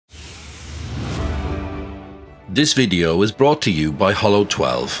This video is brought to you by Hollow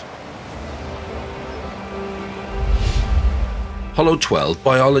 12. Hollow 12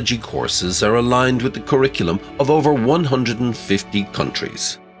 biology courses are aligned with the curriculum of over 150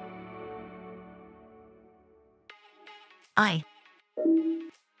 countries. Eye.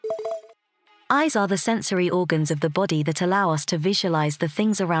 Eyes are the sensory organs of the body that allow us to visualize the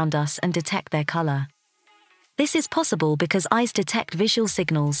things around us and detect their color. This is possible because eyes detect visual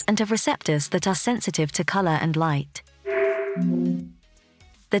signals and have receptors that are sensitive to color and light.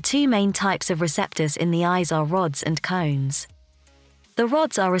 The two main types of receptors in the eyes are rods and cones. The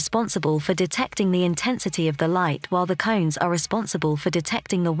rods are responsible for detecting the intensity of the light, while the cones are responsible for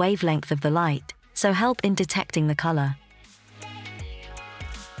detecting the wavelength of the light, so help in detecting the color.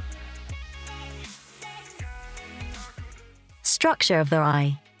 Structure of the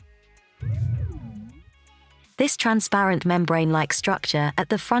eye. This transparent membrane-like structure at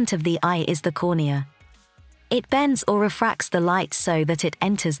the front of the eye is the cornea. It bends or refracts the light so that it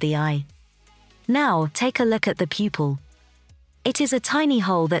enters the eye. Now, take a look at the pupil. It is a tiny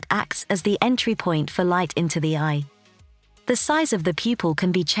hole that acts as the entry point for light into the eye. The size of the pupil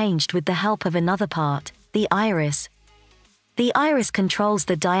can be changed with the help of another part, the iris. The iris controls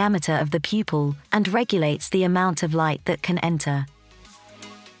the diameter of the pupil and regulates the amount of light that can enter.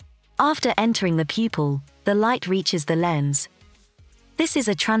 After entering the pupil, the light reaches the lens. This is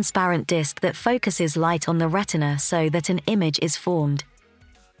a transparent disc that focuses light on the retina so that an image is formed.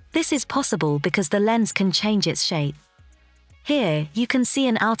 This is possible because the lens can change its shape. Here, you can see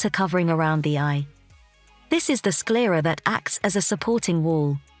an outer covering around the eye. This is the sclera that acts as a supporting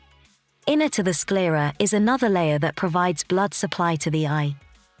wall. Inner to the sclera is another layer that provides blood supply to the eye.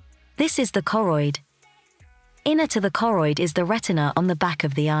 This is the choroid. Inner to the choroid is the retina on the back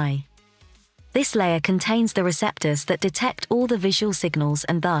of the eye. This layer contains the receptors that detect all the visual signals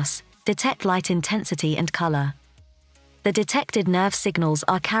and thus detect light intensity and color. The detected nerve signals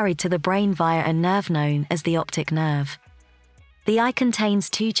are carried to the brain via a nerve known as the optic nerve. The eye contains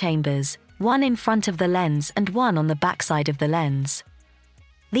two chambers, one in front of the lens and one on the backside of the lens.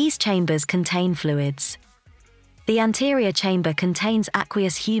 These chambers contain fluids. The anterior chamber contains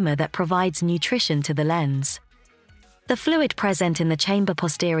aqueous humor that provides nutrition to the lens. The fluid present in the chamber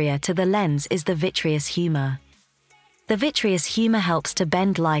posterior to the lens is the vitreous humor. The vitreous humor helps to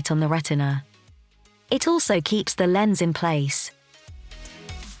bend light on the retina. It also keeps the lens in place.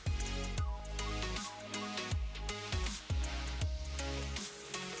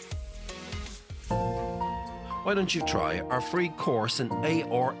 Why don't you try our free course in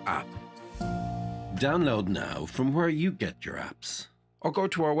AR app? Download now from where you get your apps, or go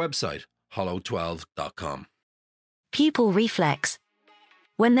to our website, hollow12.com. Pupil reflex.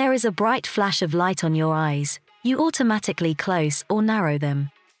 When there is a bright flash of light on your eyes, you automatically close or narrow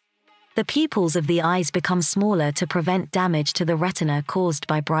them. The pupils of the eyes become smaller to prevent damage to the retina caused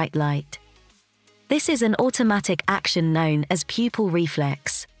by bright light. This is an automatic action known as pupil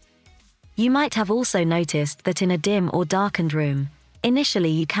reflex. You might have also noticed that in a dim or darkened room, initially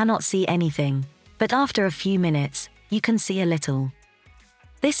you cannot see anything, but after a few minutes, you can see a little.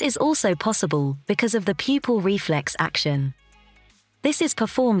 This is also possible because of the pupil reflex action. This is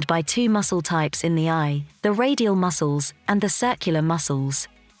performed by two muscle types in the eye, the radial muscles and the circular muscles.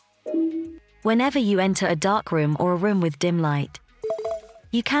 Whenever you enter a dark room or a room with dim light,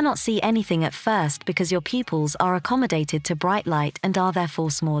 you cannot see anything at first because your pupils are accommodated to bright light and are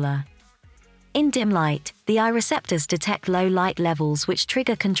therefore smaller. In dim light, the eye receptors detect low light levels which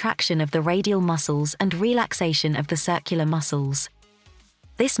trigger contraction of the radial muscles and relaxation of the circular muscles.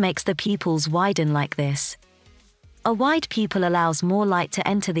 This makes the pupils widen like this. A wide pupil allows more light to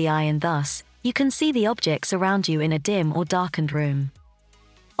enter the eye and thus, you can see the objects around you in a dim or darkened room.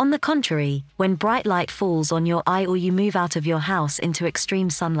 On the contrary, when bright light falls on your eye or you move out of your house into extreme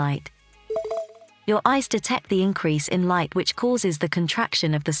sunlight, your eyes detect the increase in light which causes the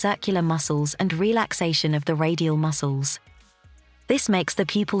contraction of the circular muscles and relaxation of the radial muscles. This makes the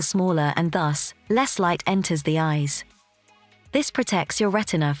pupil smaller and thus, less light enters the eyes. This protects your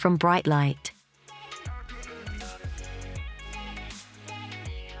retina from bright light.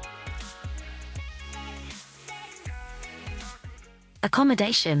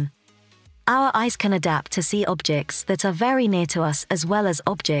 Accommodation. Our eyes can adapt to see objects that are very near to us as well as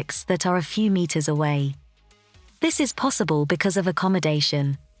objects that are a few meters away. This is possible because of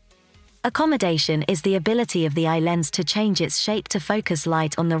accommodation. Accommodation is the ability of the eye lens to change its shape to focus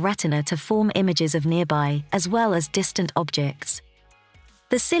light on the retina to form images of nearby as well as distant objects.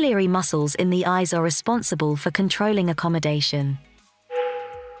 The ciliary muscles in the eyes are responsible for controlling accommodation.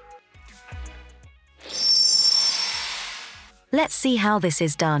 Let's see how this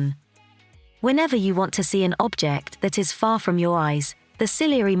is done. Whenever you want to see an object that is far from your eyes, the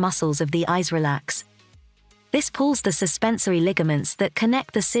ciliary muscles of the eyes relax. This pulls the suspensory ligaments that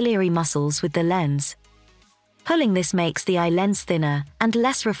connect the ciliary muscles with the lens. Pulling this makes the eye lens thinner, and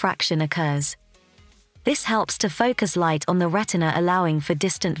less refraction occurs. This helps to focus light on the retina, allowing for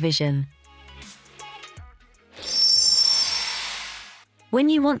distant vision. When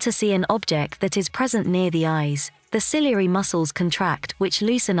you want to see an object that is present near the eyes, the ciliary muscles contract, which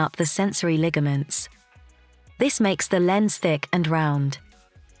loosen up the sensory ligaments. This makes the lens thick and round.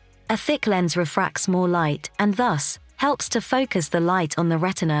 A thick lens refracts more light and thus helps to focus the light on the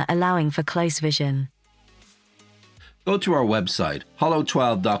retina, allowing for close vision. Go to our website,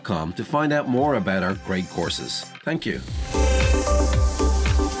 hollow12.com, to find out more about our great courses. Thank you.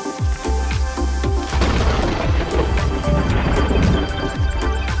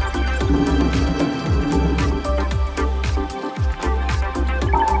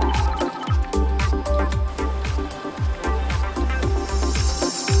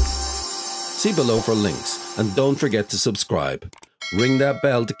 See below for links, and don't forget to subscribe. Ring that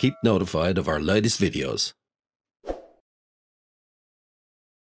bell to keep notified of our latest videos.